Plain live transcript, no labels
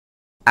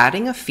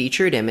Adding a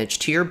featured image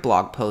to your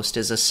blog post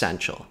is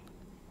essential.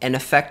 An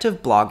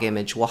effective blog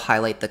image will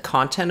highlight the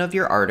content of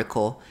your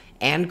article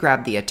and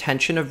grab the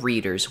attention of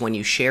readers when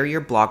you share your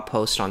blog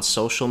post on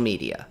social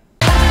media.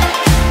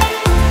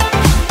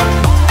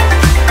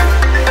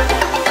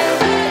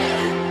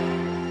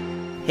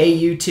 Hey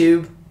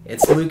YouTube,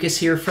 it's Lucas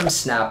here from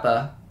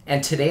Snappa,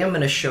 and today I'm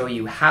going to show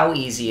you how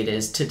easy it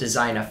is to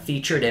design a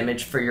featured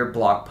image for your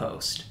blog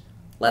post.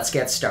 Let's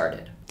get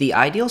started. The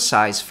ideal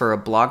size for a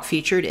blog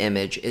featured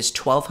image is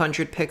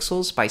 1200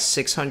 pixels by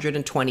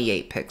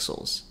 628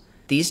 pixels.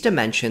 These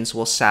dimensions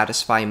will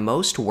satisfy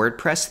most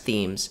WordPress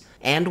themes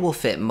and will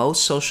fit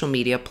most social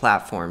media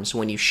platforms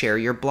when you share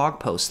your blog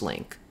post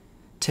link.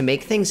 To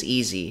make things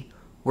easy,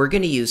 we're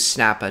going to use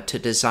Snappa to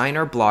design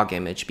our blog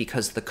image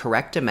because the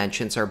correct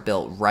dimensions are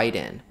built right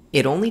in.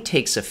 It only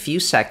takes a few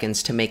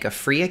seconds to make a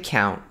free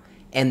account,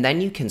 and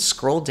then you can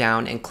scroll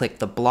down and click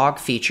the blog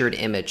featured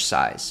image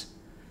size.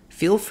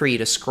 Feel free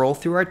to scroll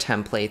through our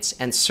templates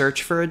and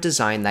search for a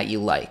design that you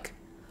like.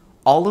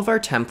 All of our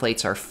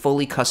templates are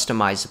fully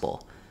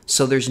customizable,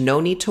 so there's no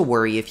need to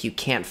worry if you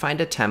can't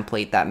find a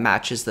template that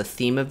matches the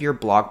theme of your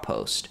blog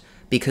post,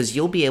 because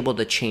you'll be able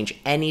to change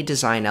any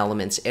design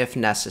elements if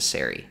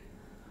necessary.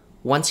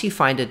 Once you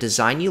find a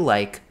design you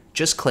like,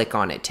 just click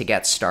on it to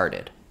get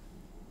started.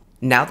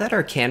 Now that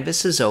our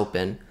canvas is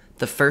open,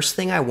 the first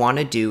thing I want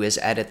to do is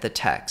edit the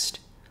text.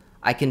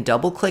 I can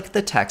double-click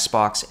the text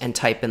box and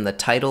type in the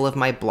title of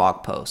my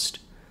blog post,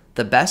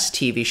 The Best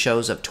TV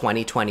Shows of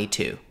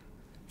 2022.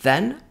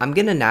 Then, I'm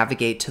going to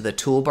navigate to the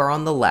toolbar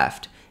on the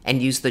left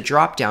and use the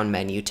drop-down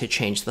menu to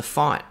change the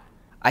font.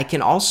 I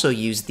can also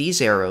use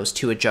these arrows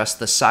to adjust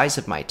the size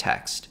of my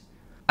text.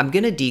 I'm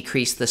going to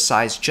decrease the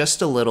size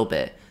just a little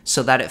bit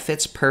so that it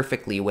fits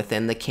perfectly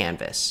within the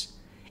canvas.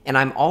 And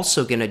I'm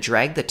also going to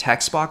drag the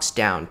text box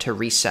down to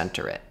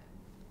recenter it.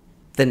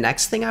 The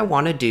next thing I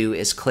want to do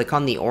is click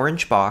on the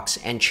orange box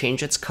and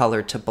change its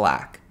color to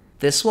black.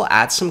 This will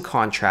add some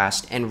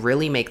contrast and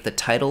really make the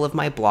title of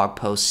my blog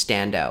post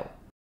stand out.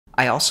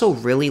 I also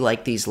really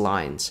like these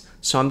lines,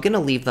 so I'm going to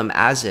leave them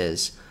as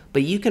is,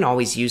 but you can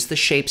always use the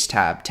Shapes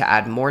tab to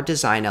add more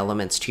design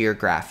elements to your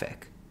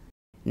graphic.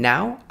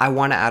 Now I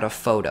want to add a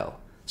photo,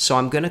 so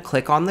I'm going to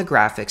click on the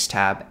Graphics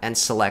tab and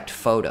select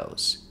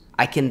Photos.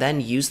 I can then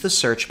use the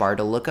search bar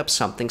to look up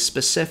something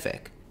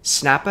specific.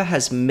 Snappa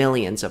has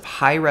millions of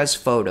high-res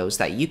photos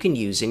that you can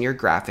use in your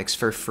graphics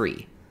for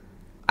free.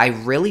 I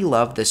really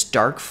love this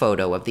dark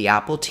photo of the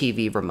Apple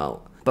TV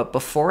remote, but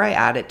before I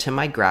add it to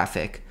my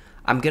graphic,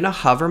 I'm going to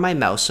hover my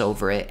mouse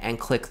over it and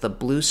click the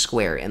blue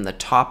square in the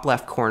top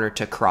left corner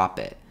to crop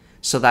it,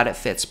 so that it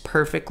fits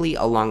perfectly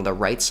along the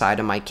right side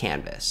of my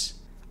canvas.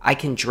 I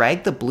can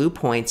drag the blue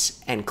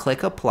points and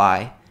click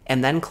Apply,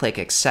 and then click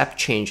Accept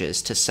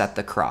Changes to set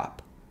the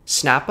crop.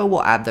 Snappa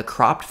will add the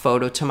cropped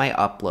photo to my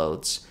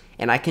uploads,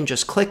 and I can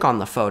just click on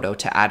the photo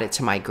to add it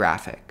to my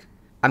graphic.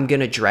 I'm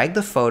going to drag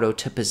the photo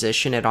to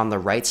position it on the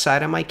right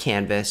side of my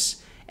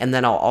canvas, and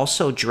then I'll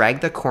also drag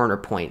the corner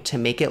point to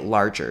make it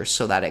larger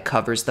so that it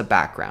covers the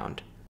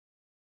background.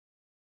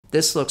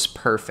 This looks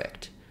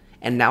perfect,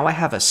 and now I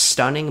have a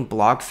stunning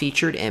blog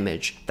featured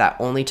image that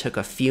only took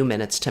a few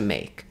minutes to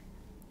make.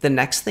 The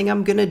next thing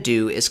I'm going to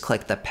do is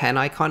click the pen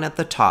icon at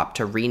the top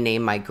to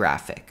rename my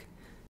graphic.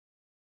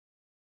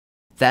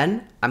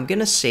 Then, I'm going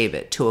to save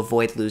it to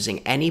avoid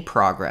losing any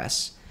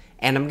progress,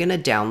 and I'm going to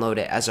download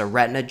it as a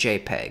Retina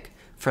JPEG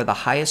for the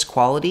highest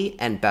quality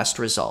and best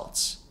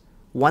results.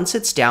 Once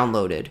it's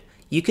downloaded,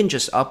 you can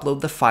just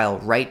upload the file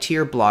right to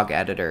your blog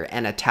editor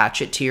and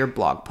attach it to your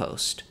blog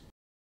post.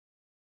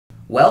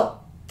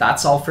 Well,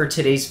 that's all for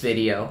today's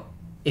video.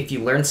 If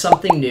you learned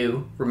something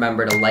new,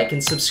 remember to like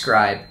and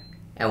subscribe,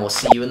 and we'll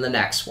see you in the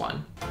next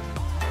one.